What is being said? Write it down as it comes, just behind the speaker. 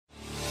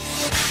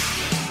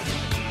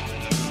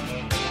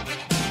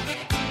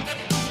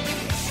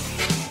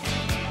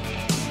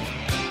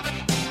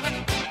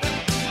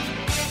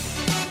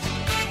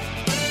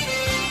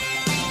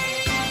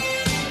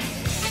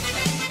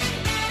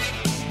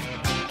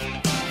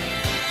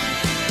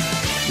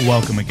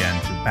Welcome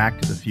again to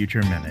Back to the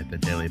Future Minute, the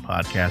daily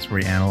podcast where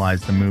we analyze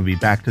the movie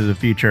Back to the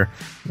Future,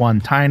 one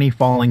tiny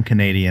falling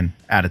Canadian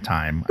at a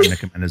time. I'm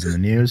Nick Mendes in the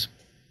news.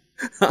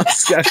 I'm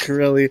Scott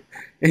Corelli,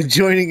 and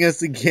joining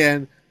us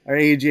again are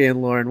AJ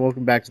and Lauren.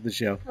 Welcome back to the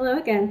show. Hello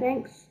again,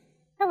 thanks.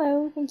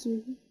 Hello, thank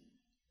you.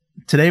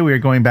 Today we are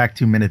going back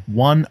to minute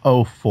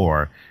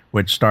 104,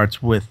 which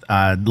starts with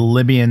the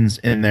Libyans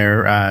in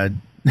their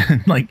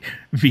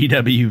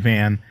VW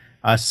van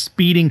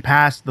speeding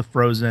past the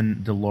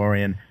frozen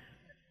DeLorean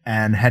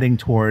and heading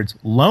towards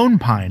Lone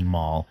Pine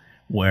Mall,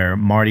 where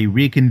Marty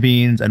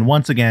reconvenes and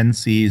once again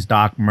sees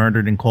Doc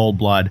murdered in cold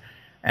blood,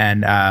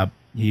 and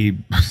he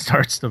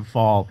starts to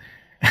fall.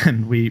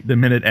 And the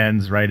minute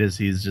ends right as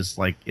he's just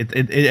like,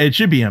 it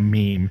should be a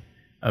meme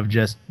of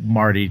just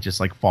Marty just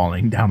like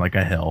falling down like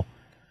a hill.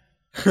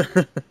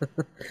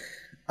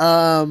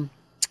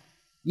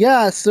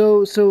 Yeah,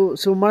 so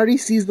Marty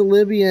sees the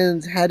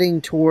Libyans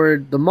heading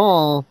toward the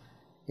mall,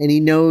 and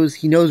he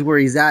knows where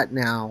he's at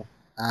now,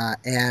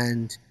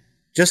 and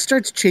just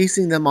starts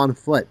chasing them on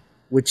foot,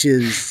 which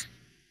is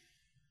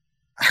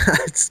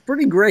it's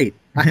pretty great.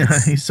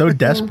 He's so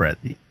desperate.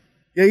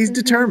 Yeah, he's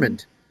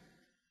determined.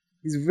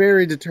 He's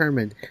very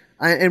determined.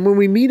 And when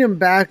we meet him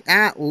back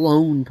at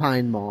Lone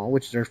Pine Mall,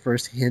 which is our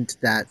first hint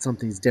that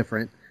something's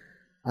different,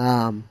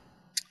 Michael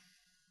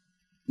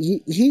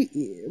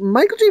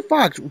J.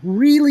 Fox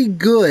really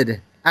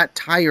good at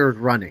tired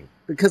running,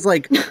 because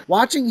like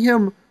watching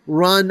him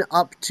run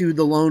up to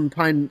the Lone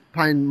Pine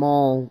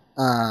Mall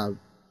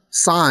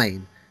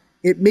sign,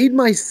 it made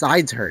my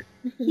sides hurt.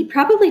 He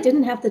probably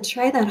didn't have to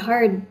try that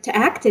hard to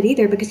act it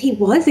either, because he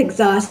was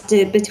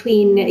exhausted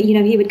between,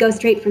 he would go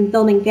straight from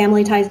filming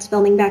Family Ties to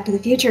filming Back to the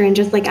Future, and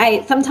just like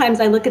sometimes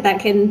I look at that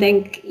kid and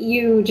think,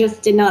 you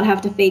just did not have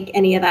to fake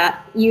any of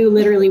that. You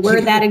literally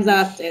were that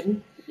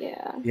exhausted.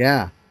 Yeah.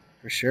 Yeah,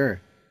 for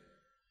sure.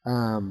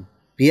 But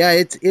yeah,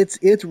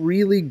 it's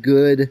really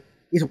good.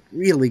 It's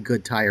really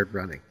good tired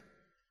running.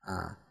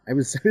 I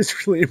was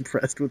really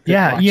impressed with it.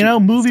 Yeah,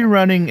 movie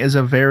running is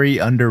a very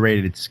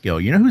underrated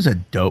skill. You know who's a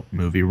dope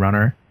movie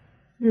runner?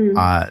 You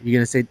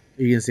gonna say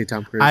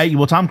Tom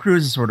Cruise? Tom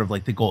Cruise is sort of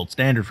like the gold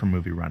standard for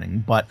movie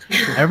running. But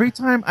every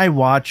time I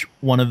watch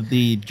one of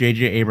the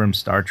J.J. Abrams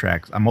Star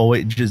Treks,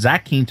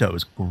 Zach Quinto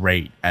is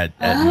great at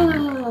movie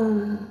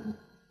running.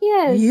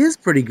 Yes. He is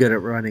pretty good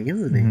at running,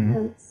 isn't he?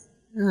 Mm-hmm.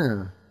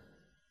 Yeah,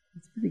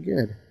 that's pretty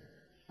good.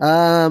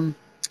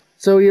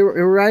 So he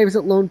arrives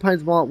at Lone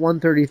Pines Mall at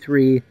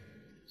 1:33.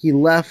 He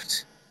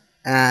left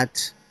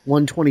at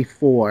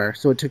 1:24,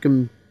 so it took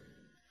him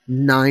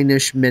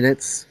 9-ish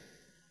minutes.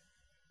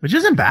 Which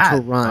isn't bad,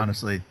 to run.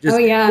 Honestly. It's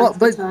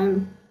good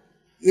time.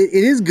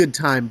 It is good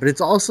time, but it's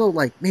also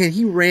like, man,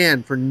 he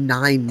ran for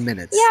 9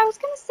 minutes. Yeah, I was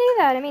going to say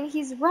that. I mean,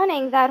 he's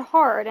running that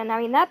hard, and I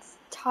mean, that's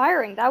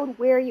tiring. That would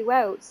wear you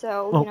out.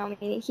 So,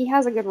 he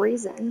has a good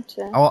reason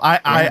to. Oh, I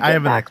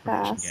have an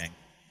explanation,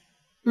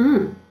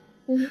 gang.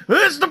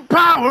 It's the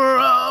power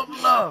of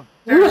love.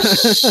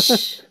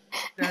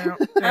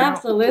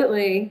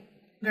 Absolutely.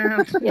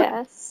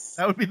 Yes.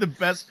 That would be the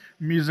best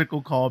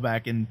musical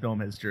callback in film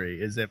history,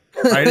 is if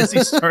right as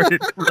he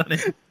started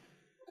running.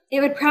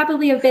 It would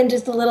probably have been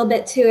just a little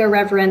bit too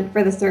irreverent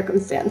for the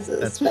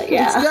circumstances. But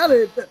yeah.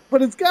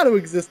 It's got to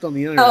exist on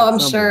the internet. Oh, I'm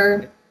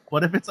sure.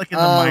 What if it's like in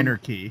the minor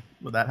key?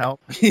 Would that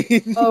help?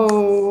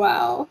 Oh,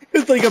 wow.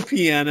 It's like a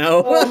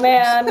piano. Oh,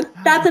 man.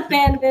 That's a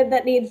fan vid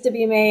that needs to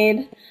be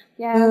made.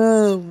 Yes.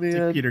 Oh, It's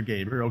man. like Peter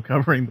Gabriel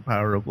covering the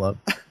power of love.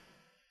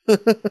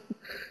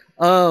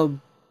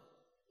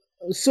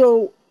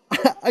 So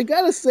I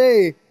gotta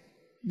say,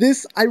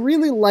 I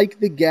really like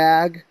the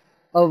gag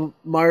of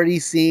Marty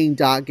seeing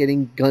Doc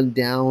getting gunned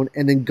down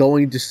and then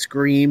going to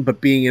scream but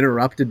being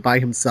interrupted by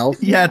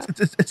himself. Yeah,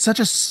 it's such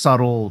a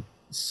subtle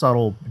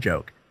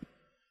joke.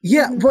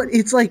 Yeah, but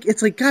it's like,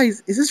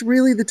 guys, is this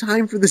really the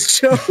time for this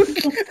joke?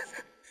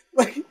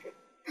 Like,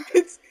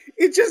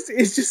 it's just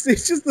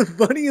the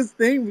funniest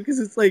thing, because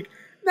it's like,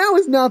 now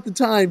is not the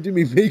time to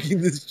be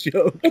making this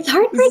joke. It's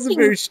heartbreaking. This is a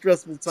very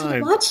stressful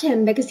time. To watch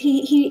him, because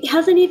he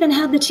hasn't even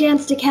had the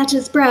chance to catch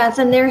his breath,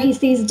 and there he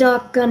sees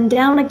Doc gunned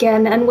down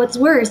again, and what's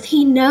worse,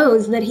 he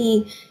knows that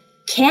he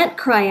can't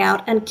cry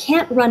out and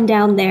can't run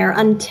down there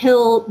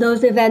until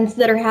those events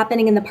that are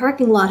happening in the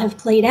parking lot have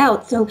played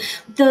out. So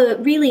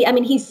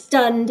he's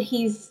stunned,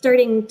 he's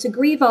starting to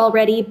grieve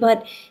already,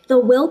 but the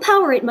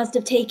willpower it must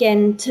have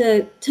taken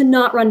to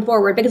not run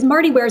forward, because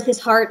Marty wears his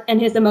heart and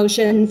his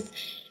emotions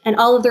and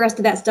all of the rest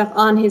of that stuff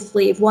on his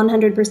sleeve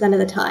 100% of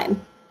the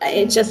time.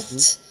 It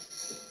just...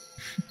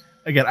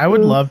 Again, I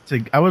would love to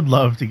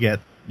get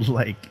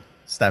like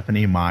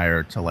Stephanie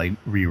Meyer to like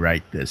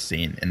rewrite this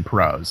scene in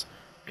prose,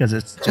 because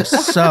it's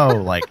just so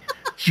like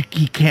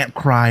he can't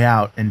cry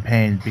out in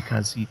pain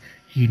because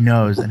he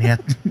knows, and he has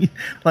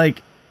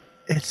like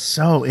it's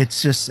so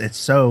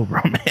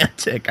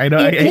romantic. I know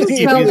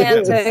it's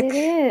romantic. It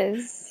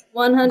is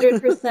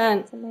 100%.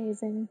 It's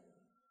amazing.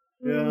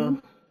 Yeah.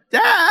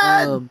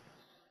 Dad.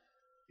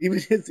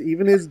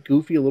 Even his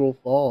goofy little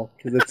fall,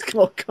 because it's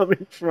all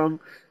coming from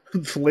a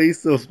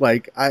place of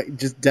like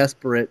just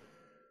desperate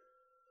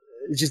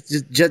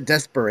just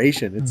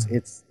desperation.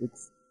 It's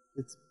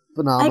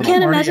phenomenal. I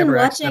can't Marty imagine ever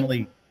watching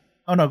accidentally-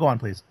 Oh no, go on,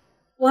 please.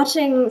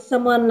 watching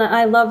someone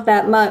I love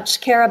that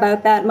much, care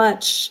about that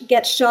much,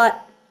 get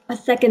shot a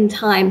second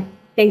time.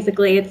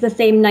 Basically, it's the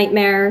same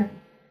nightmare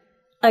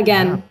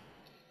again.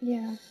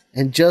 Yeah.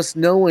 And just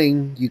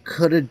knowing you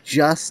could have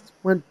just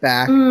went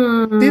back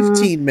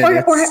 15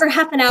 minutes. Or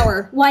half an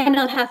hour. Why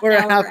not half an Or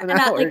hour? half an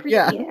hour, Like,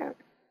 yeah. Yeah.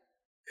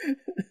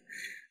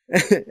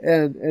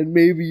 and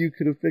maybe you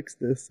could have fixed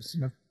this.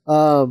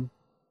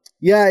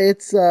 Yeah,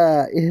 it's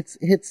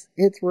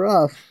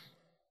rough.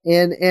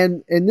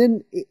 And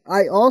then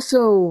I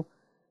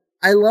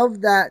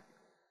love that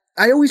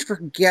I always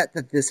forget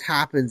that this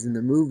happens in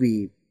the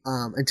movie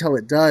until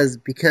it does,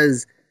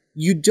 because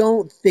you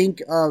don't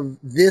think of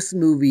this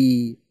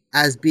movie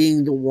as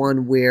being the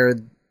one where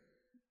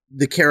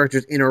the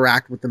characters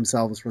interact with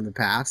themselves from the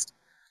past,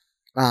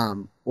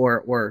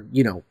 or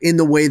in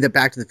the way that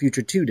Back to the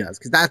Future 2 does,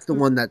 because that's the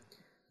one that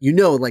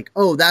like,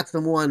 oh, that's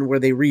the one where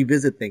they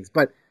revisit things,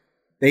 but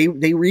they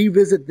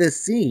revisit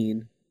this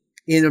scene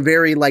in a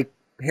very like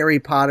Harry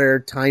Potter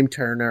time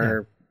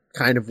turner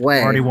kind of way.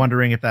 I'm already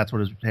wondering if that's what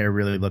his hair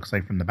really looks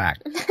like from the back.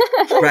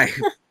 Right.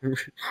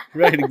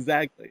 Right,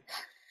 exactly.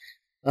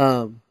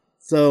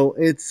 So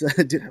it's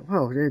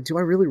do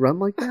I really run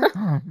like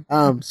that?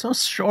 Oh, I'm so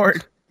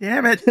short.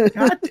 Damn it.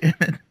 God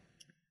damn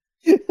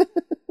it.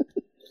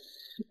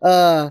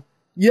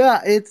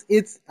 Yeah,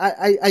 it's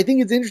I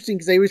think it's interesting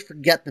because I always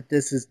forget that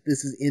this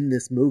is in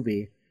this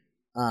movie.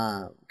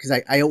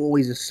 Because I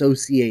always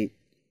associate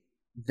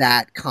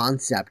that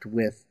concept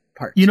with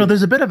part two.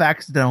 There's a bit of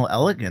accidental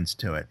elegance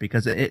to it,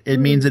 because it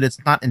means that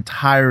it's not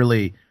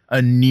entirely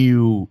a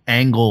new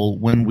angle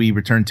when we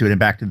return to it in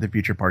Back to the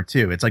Future Part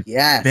 2. It's like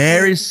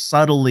very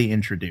subtly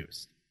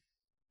introduced.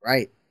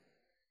 Right.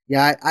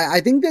 Yeah,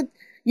 I think that,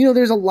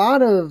 there's a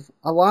lot of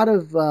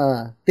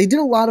they did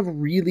a lot of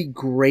really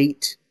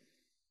great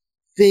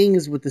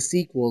things with the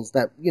sequels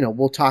that,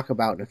 we'll talk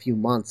about in a few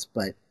months,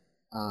 but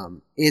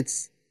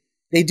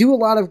they do a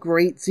lot of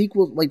great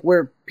sequels, like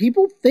where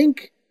people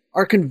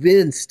are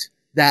convinced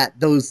that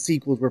those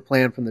sequels were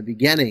planned from the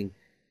beginning.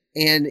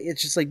 And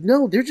it's just like,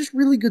 no, they're just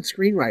really good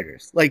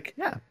screenwriters. Like,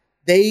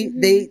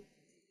 they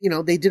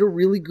did a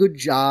really good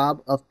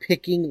job of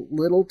picking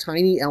little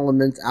tiny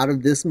elements out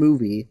of this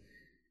movie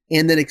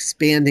and then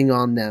expanding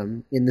on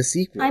them in the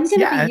sequels. I'm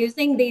going to be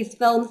using these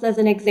films as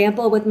an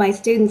example with my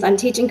students. I'm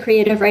teaching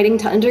creative writing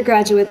to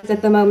undergraduates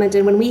at the moment,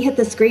 and when we hit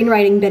the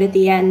screenwriting bit at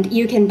the end,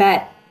 you can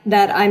bet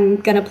that I'm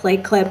going to play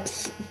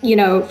clips,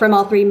 from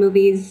all three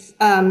movies,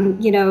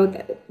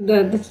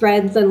 the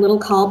threads and little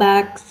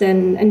callbacks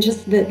and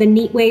just the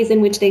neat ways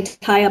in which they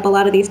tie up a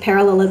lot of these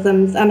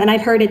parallelisms. And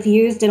I've heard it's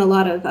used in a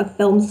lot of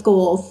film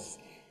schools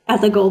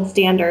as a gold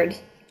standard.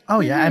 Oh,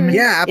 yeah. I mean,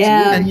 yeah, absolutely.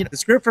 Yeah. And the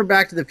script for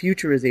Back to the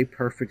Future is a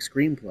perfect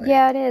screenplay.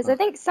 Yeah, it is. I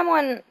think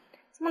someone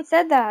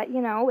said that,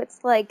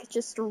 it's like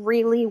just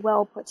really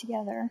well put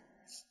together.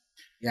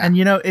 Yeah. And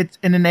it's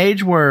in an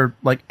age where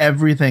like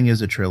everything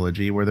is a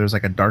trilogy, where there's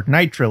like a Dark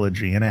Knight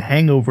trilogy and a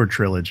Hangover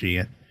trilogy,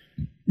 and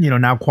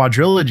now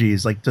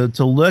quadrilogies. Like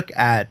to look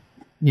at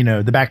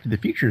the Back to the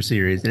Future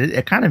series,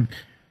 it kind of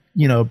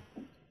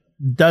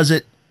does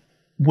it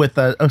with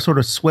a sort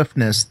of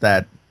swiftness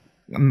that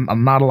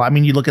not a lot. I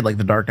mean, you look at like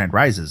the Dark Knight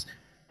Rises,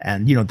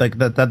 and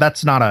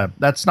that's not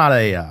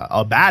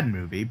a bad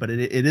movie, but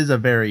it is a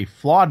very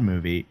flawed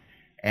movie,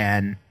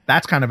 and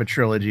that's kind of a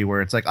trilogy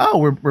where it's like, oh,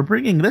 we're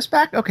bringing this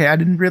back. Okay, I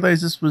didn't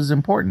realize this was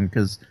important,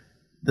 because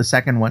the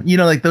second one,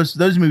 like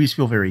those movies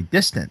feel very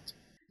distant.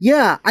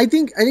 Yeah, I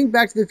think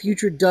Back to the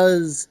Future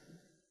does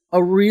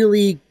a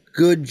really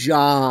good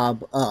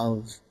job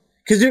of,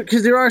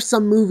 because there are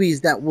some movies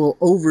that will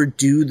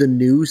overdo the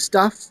new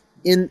stuff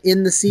in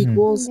the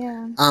sequels.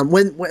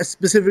 When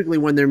specifically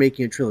when they're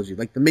making a trilogy,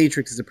 like The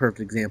Matrix is a perfect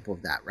example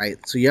of that, right?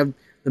 So you have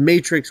The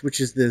Matrix, which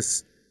is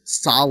this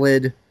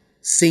solid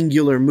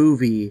singular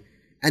movie.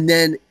 And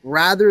then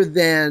rather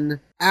than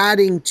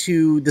adding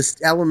to the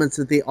elements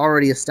that they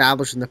already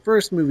established in the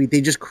first movie, they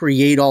just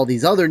create all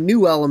these other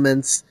new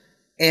elements,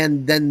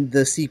 and then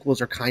the sequels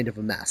are kind of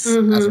a mess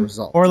as a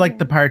result. Or like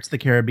the Pirates of the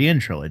Caribbean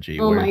trilogy.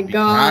 Oh my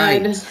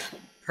God. Right.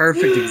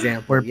 Perfect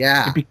example. Where,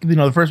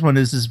 the first one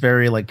is this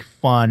very like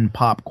fun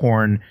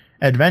popcorn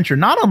adventure,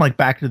 not unlike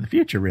Back to the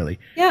Future, really.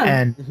 Yeah.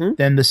 And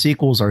then the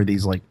sequels are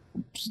these like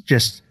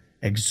just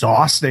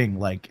exhausting,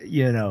 like,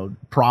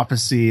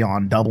 prophecy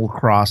on double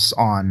cross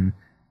on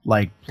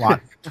like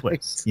plot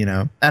twists,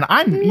 and I'm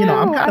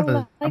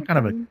I'm kind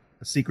of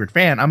a secret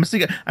fan. I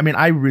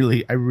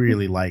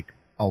really like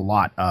a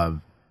lot of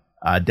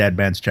Dead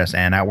Man's Chest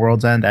and At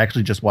World's End. I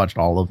actually just watched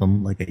all of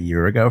them like a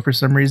year ago for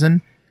some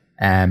reason,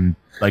 and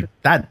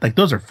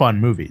those are fun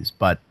movies,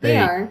 but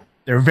they're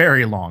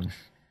very long.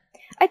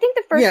 I think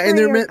the first and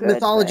their good,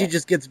 mythology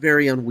just gets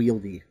very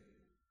unwieldy,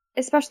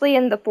 especially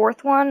in the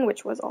fourth one,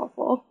 which was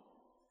awful.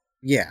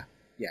 Yeah.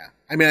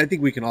 I mean, I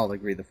think we can all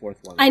agree the fourth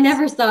one. I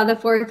never saw the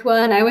fourth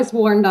one. I was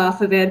warned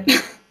off of it.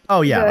 Oh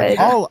yeah,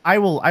 Good. I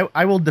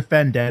will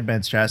defend Dead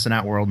Man's Chest and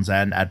At World's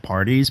End at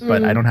parties,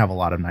 but I don't have a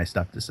lot of nice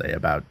stuff to say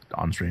about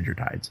On Stranger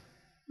Tides.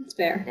 It's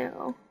fair.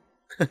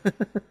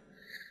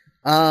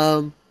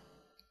 No.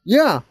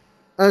 Yeah.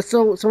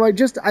 So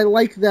I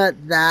like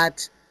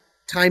that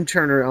time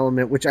turner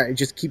element, which I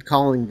just keep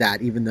calling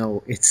that, even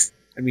though it's,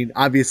 I mean,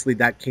 obviously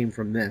that came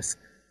from this.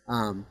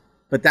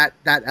 But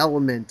that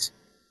element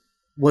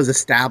was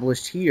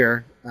established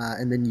here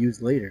and then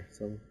used later.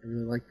 So I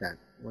really like that.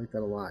 I like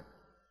that a lot.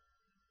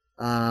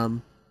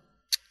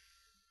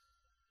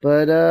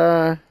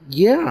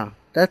 Yeah,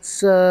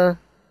 that's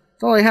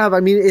all I have. I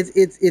mean,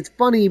 it's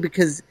funny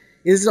because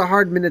this is a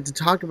hard minute to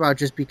talk about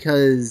just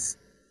because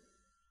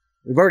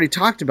we've already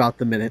talked about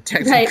the minute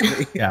technically.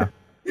 Right. Yeah.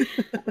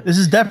 This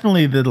is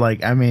definitely the,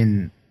 like, I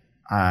mean,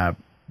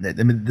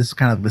 this is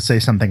kind of the say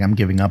something I'm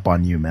giving up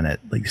on you minute.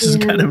 Like, this is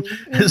kind of,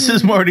 this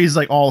is Marty's,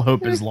 like, all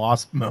hope is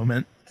lost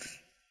moment.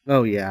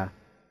 Oh, yeah.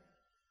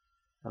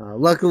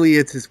 Luckily,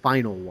 it's his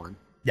final one.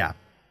 Yeah.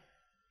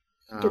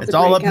 Gets It's a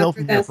all break uphill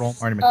after from here this. for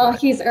old Marty Oh, McFly.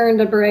 he's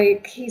earned a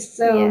break. He has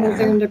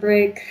earned a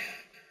break.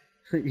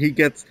 He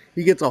gets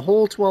a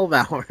whole 12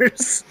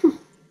 hours.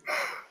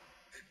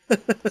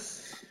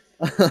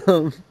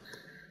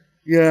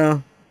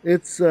 Yeah,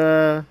 it's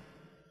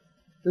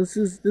this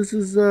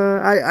is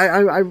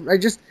I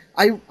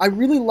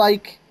really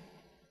like,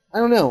 I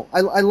don't know,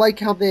 I like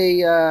how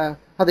they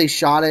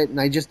shot it, and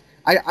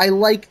I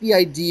like the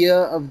idea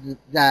of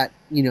that,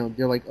 you know,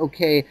 they're like,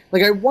 okay,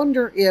 like, I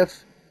wonder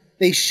if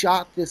they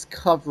shot this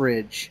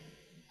coverage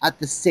at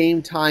the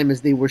same time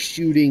as they were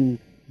shooting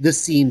the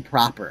scene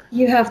proper.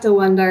 You have to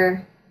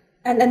wonder.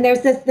 And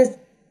there's this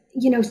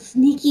you know,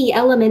 sneaky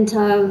element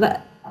of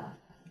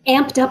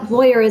amped up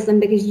voyeurism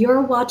because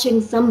you're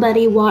watching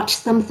somebody watch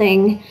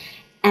something,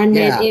 and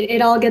Yeah.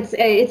 it all gets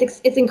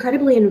it's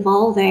incredibly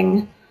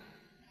involving.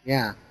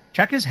 Yeah.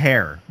 Check his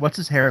hair. What's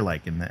his hair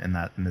like in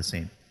the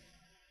scene?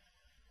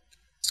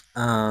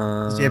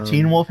 Does he have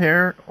Teen Wolf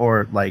hair,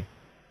 or like?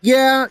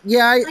 Yeah.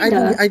 I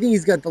Kinda. think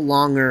he's got the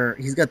longer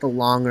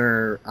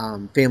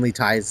Family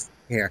Ties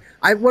hair.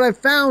 What I've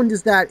found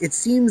is that it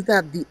seems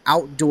that the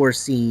outdoor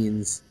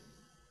scenes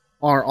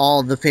are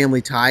all the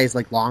Family Ties,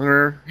 like,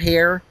 longer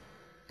hair,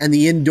 and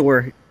the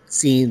indoor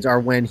scenes are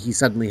when he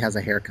suddenly has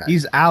a haircut.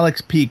 He's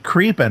Alex P.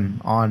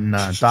 creeping on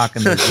Doc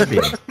and the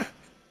Libyan.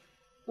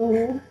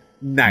 Mhm.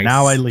 Nice.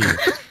 Now I leave.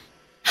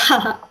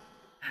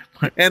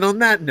 And on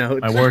that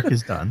note, My work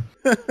is done.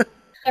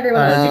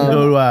 Everyone You can else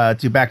go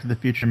to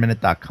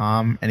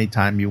backtothefutureminute.com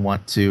anytime you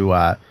want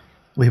to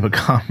leave a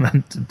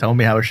comment and tell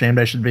me how ashamed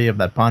I should be of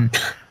that pun.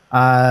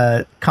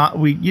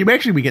 We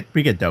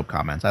get dope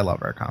comments. I love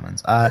our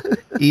comments.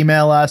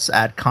 Email us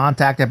at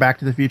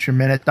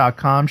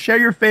contact@backtothefutureminute.com. Share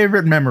your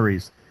favorite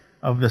memories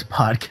of this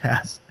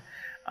podcast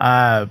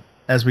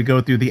as we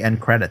go through the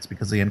end credits,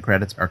 because the end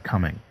credits are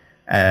coming.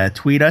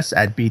 Tweet us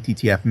at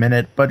BTTF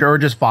Minute, or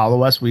just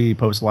follow us. We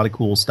post a lot of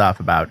cool stuff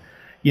about,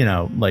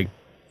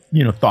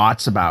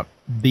 thoughts about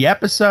the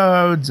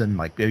episodes, and,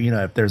 like,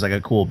 if there's like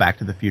a cool Back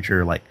to the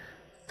Future like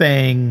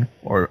thing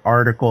or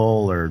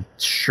article or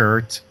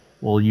shirt,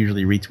 we'll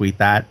usually retweet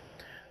that.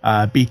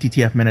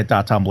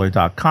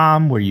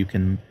 bttfminute.tumblr.com, where you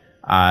can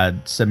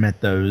submit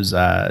those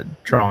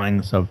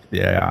drawings of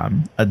the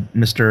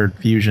Mr.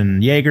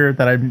 Fusion Jaeger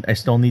that I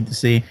still need to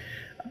see.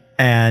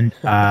 And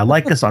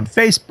like us on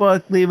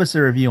Facebook, leave us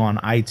a review on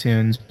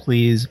iTunes,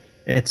 please.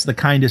 It's the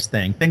kindest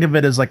thing. Think of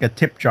it as like a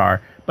tip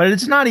jar, but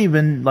it's not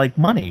even like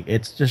money.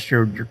 It's just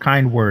your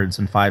kind words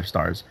and 5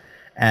 stars.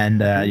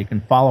 And you can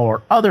follow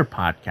our other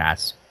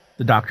podcasts,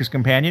 The Doctor's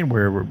Companion,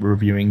 where we're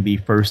reviewing the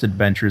first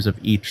adventures of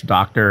each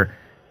Doctor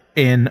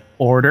in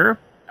order.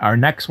 Our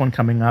next one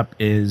coming up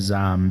is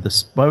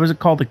what was it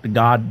called? Like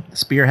the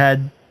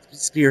Spearhead?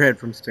 Spearhead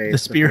from Space. The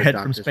Spearhead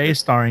from Doctor's Space,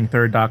 starring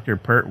third Doctor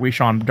Pertwee,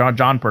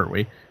 John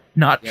Pertwee.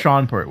 Not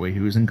Sean Pertwee,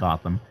 who's in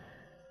Gotham.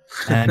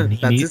 And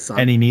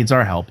he needs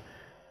our help.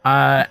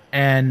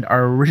 And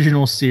our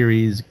original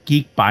series,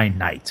 Geek by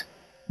Night,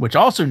 which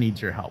also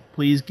needs your help.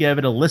 Please give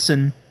it a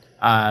listen.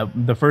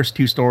 The first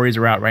 2 stories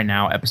are out right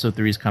now. Episode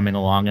 3 is coming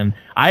along, and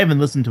I haven't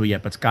listened to it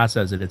yet, but Scott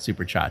says it's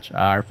super chutch.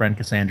 Our friend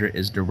Cassandra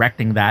is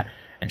directing that,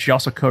 and she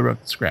also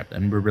co-wrote the script,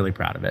 and we're really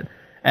proud of it.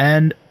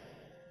 And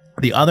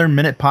the other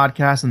Minute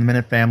podcast and the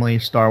Minute Family,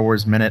 Star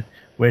Wars Minute,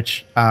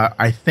 which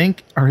I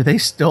think, are they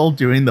still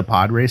doing the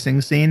pod racing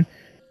scene?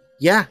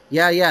 Yeah.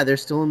 They're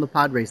still in the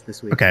pod race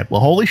this week. Okay,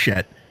 well, holy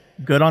shit.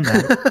 Good on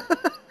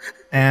that.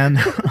 And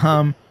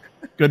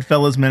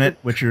Goodfellas Minute,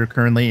 which are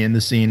currently in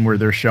the scene where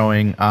they're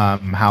showing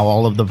how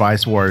all of the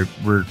Vice were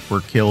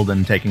killed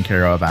and taken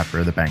care of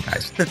after the bank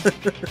heist.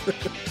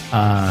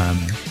 All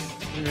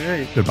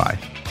right. Goodbye.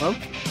 Well,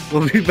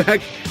 we'll be back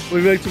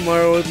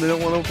tomorrow with Minute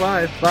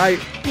 105. Bye.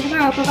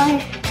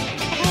 Bye-bye.